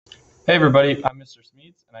Hey everybody, I'm Mr.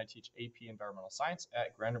 Smedes and I teach AP Environmental Science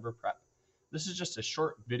at Grand River Prep. This is just a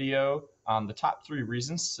short video on the top 3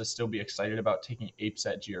 reasons to still be excited about taking APES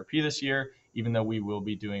at GRP this year, even though we will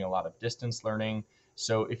be doing a lot of distance learning.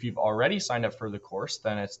 So if you've already signed up for the course,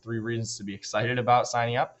 then it's 3 reasons to be excited about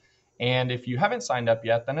signing up. And if you haven't signed up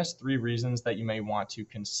yet, then it's 3 reasons that you may want to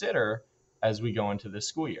consider as we go into this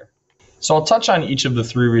school year. So I'll touch on each of the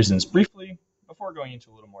 3 reasons briefly before going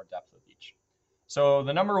into a little more depth with each. So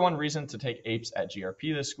the number 1 reason to take APES at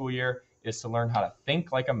GRP this school year is to learn how to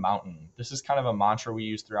think like a mountain. This is kind of a mantra we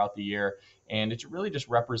use throughout the year, and it really just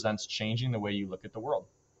represents changing the way you look at the world.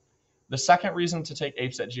 The second reason to take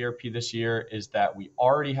APES at GRP this year is that we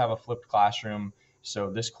already have a flipped classroom. So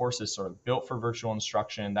this course is sort of built for virtual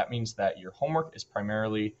instruction. That means that your homework is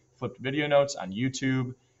primarily flipped video notes on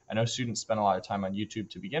YouTube. I know students spend a lot of time on YouTube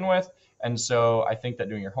to begin with, and so I think that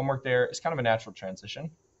doing your homework there is kind of a natural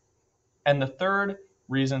transition. And the third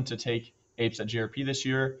reason to take APES at GRP this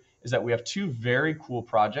year is that we have 2 very cool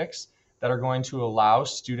projects that are going to allow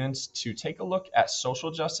students to take a look at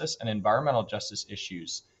social justice and environmental justice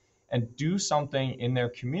issues and do something in their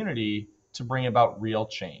community to bring about real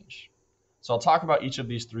change. So I'll talk about each of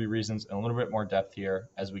these 3 reasons in a little bit more depth here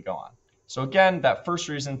as we go on. So again, that first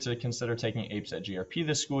reason to consider taking APES at GRP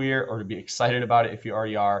this school year, or to be excited about it if you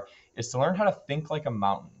already are, is to learn how to think like a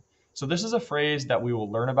mountain. So this is a phrase that we will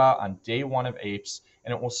learn about on day 1 of APES,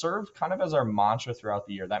 and it will serve kind of as our mantra throughout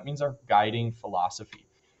the year. That means our guiding philosophy.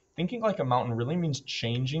 Thinking like a mountain really means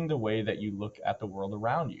changing the way that you look at the world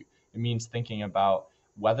around you. It means thinking about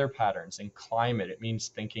weather patterns and climate. It means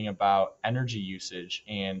thinking about energy usage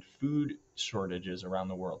and food shortages around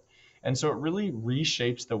the world. And so it really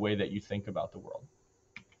reshapes the way that you think about the world.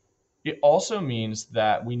 It also means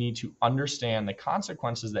that we need to understand the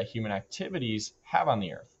consequences that human activities have on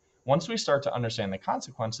the earth. Once we start to understand the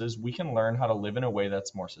consequences, we can learn how to live in a way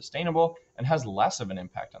that's more sustainable and has less of an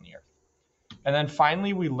impact on the earth. And then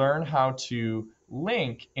finally, we learn how to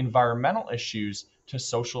link environmental issues to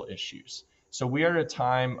social issues. So we are at a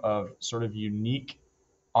time of sort of unique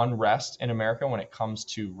unrest in America when it comes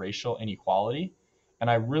to racial inequality.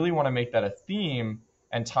 And I really want to make that a theme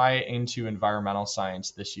and tie it into environmental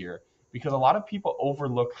science this year, because a lot of people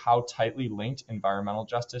overlook how tightly linked environmental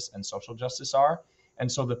justice and social justice are.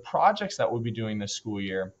 And so the projects that we'll be doing this school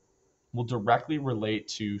year will directly relate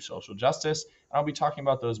to social justice, and I'll be talking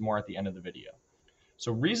about those more at the end of the video.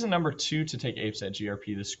 So reason number 2 to take APES at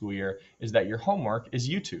GRP this school year is that your homework is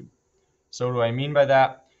YouTube. So what do I mean by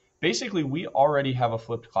that? Basically, we already have a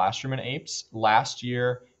flipped classroom in APES. Last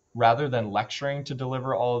year, rather than lecturing to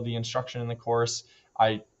deliver all of the instruction in the course,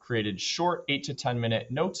 I created short 8 to 10 minute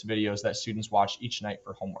notes videos that students watch each night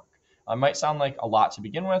for homework. It might sound like a lot to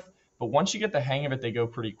begin with, but once you get the hang of it, they go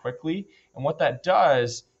pretty quickly. And what that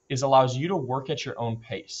does is allows you to work at your own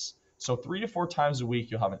pace. So 3 to 4 times a week,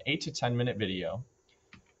 you'll have an 8 to 10 minute video.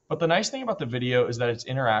 But the nice thing about the video is that it's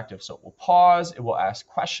interactive. So it will pause, it will ask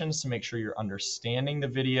questions to make sure you're understanding the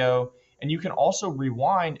video. And you can also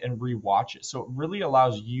rewind and rewatch it. So it really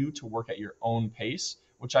allows you to work at your own pace,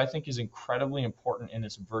 which I think is incredibly important in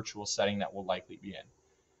this virtual setting that we'll likely be in.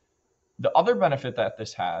 The other benefit that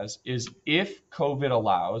this has is if COVID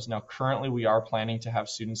allows, now currently we are planning to have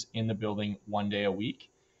students in the building 1 day a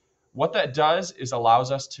week. What that does is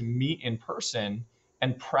allows us to meet in person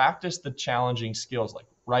and practice the challenging skills like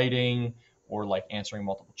writing or like answering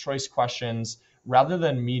multiple choice questions, rather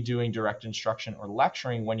than me doing direct instruction or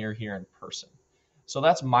lecturing when you're here in person. So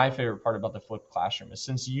that's my favorite part about the flipped classroom, is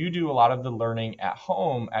since you do a lot of the learning at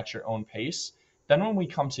home at your own pace, then when we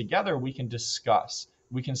come together, we can discuss.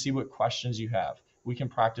 We can see what questions you have. We can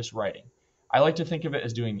practice writing. I like to think of it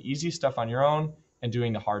as doing the easy stuff on your own and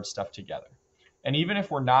doing the hard stuff together. And even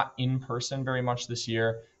if we're not in person very much this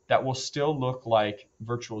year, that will still look like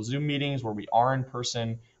virtual Zoom meetings where we are in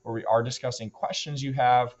person, where we are discussing questions you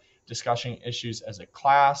have, discussing issues as a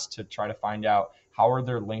class to try to find out how are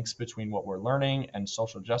there links between what we're learning and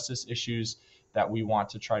social justice issues that we want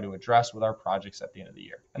to try to address with our projects at the end of the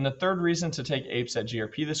year. And the third reason to take APES at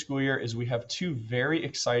GRP this school year is we have 2 very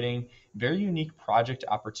exciting, very unique project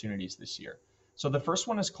opportunities this year. So the first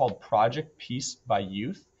one is called Project Peace by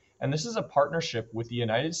Youth. And this is a partnership with the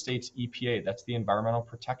United States EPA, that's the Environmental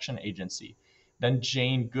Protection Agency, then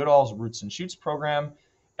Jane Goodall's Roots and Shoots program,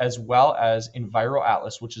 as well as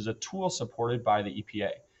EnviroAtlas, which is a tool supported by the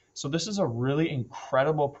EPA. So this is a really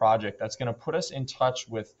incredible project that's going to put us in touch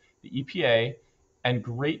with the EPA and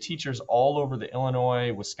great teachers all over the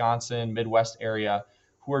Illinois, Wisconsin, Midwest area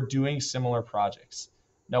who are doing similar projects.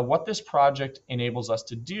 Now, what this project enables us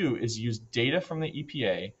to do is use data from the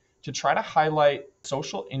EPA to try to highlight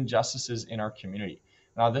social injustices in our community.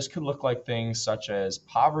 Now, this could look like things such as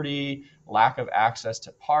poverty, lack of access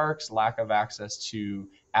to parks, lack of access to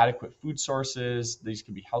adequate food sources. These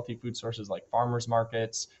could be healthy food sources like farmers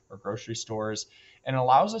markets or grocery stores, and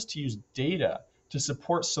allows us to use data to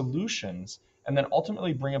support solutions and then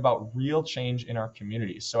ultimately bring about real change in our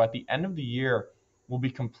communities. So at the end of the year, we'll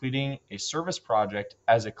be completing a service project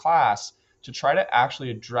as a class to try to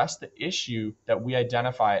actually address the issue that we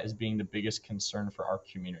identify as being the biggest concern for our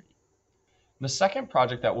community. The second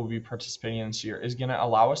project that we'll be participating in this year is going to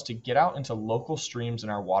allow us to get out into local streams in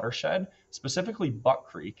our watershed, specifically Buck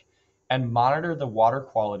Creek, and monitor the water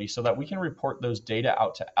quality so that we can report those data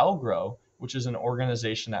out to ELGRO, which is an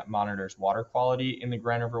organization that monitors water quality in the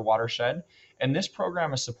Grand River watershed. And this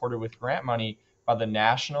program is supported with grant money by the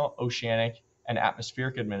National Oceanic and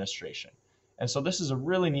Atmospheric Administration. And so this is a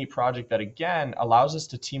really neat project that, again, allows us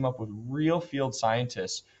to team up with real field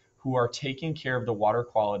scientists who are taking care of the water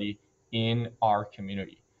quality in our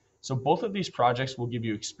community. So both of these projects will give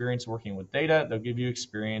you experience working with data. They'll give you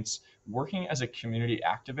experience working as a community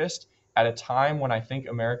activist at a time when I think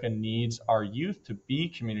America needs our youth to be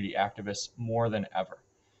community activists more than ever.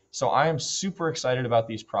 So I am super excited about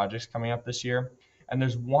these projects coming up this year. And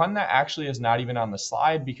there's one that actually is not even on the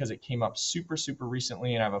slide because it came up super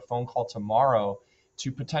recently, and I have a phone call tomorrow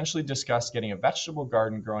to potentially discuss getting a vegetable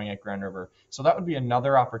garden growing at Grand River. So that would be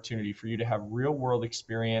another opportunity for you to have real world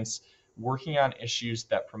experience working on issues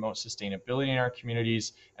that promote sustainability in our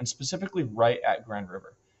communities, and specifically right at Grand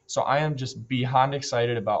River. So I am just beyond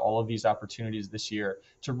excited about all of these opportunities this year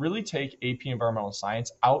to really take AP Environmental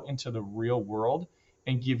Science out into the real world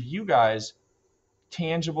and give you guys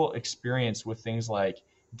tangible experience with things like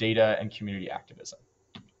data and community activism.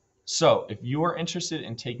 So if you are interested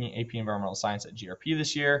in taking AP Environmental Science at GRP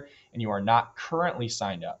this year and you are not currently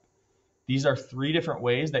signed up, these are 3 different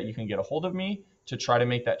ways that you can get a hold of me to try to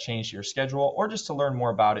make that change to your schedule, or just to learn more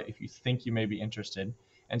about it if you think you may be interested.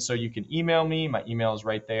 And so you can email me. My email is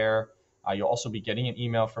right there. You'll also be getting an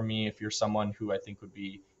email from me if you're someone who I think would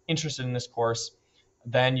be interested in this course.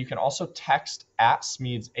 Then you can also text at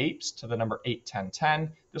Smedes APES to the number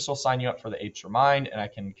 81010. This will sign you up for the APES Remind, and I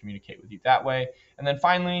can communicate with you that way. And then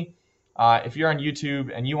finally, if you're on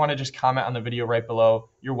YouTube and you want to just comment on the video right below,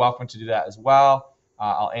 you're welcome to do that as well.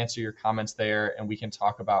 I'll answer your comments there, and we can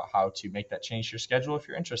talk about how to make that change to your schedule if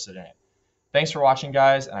you're interested in it. Thanks for watching,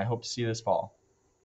 guys, and I hope to see you this fall.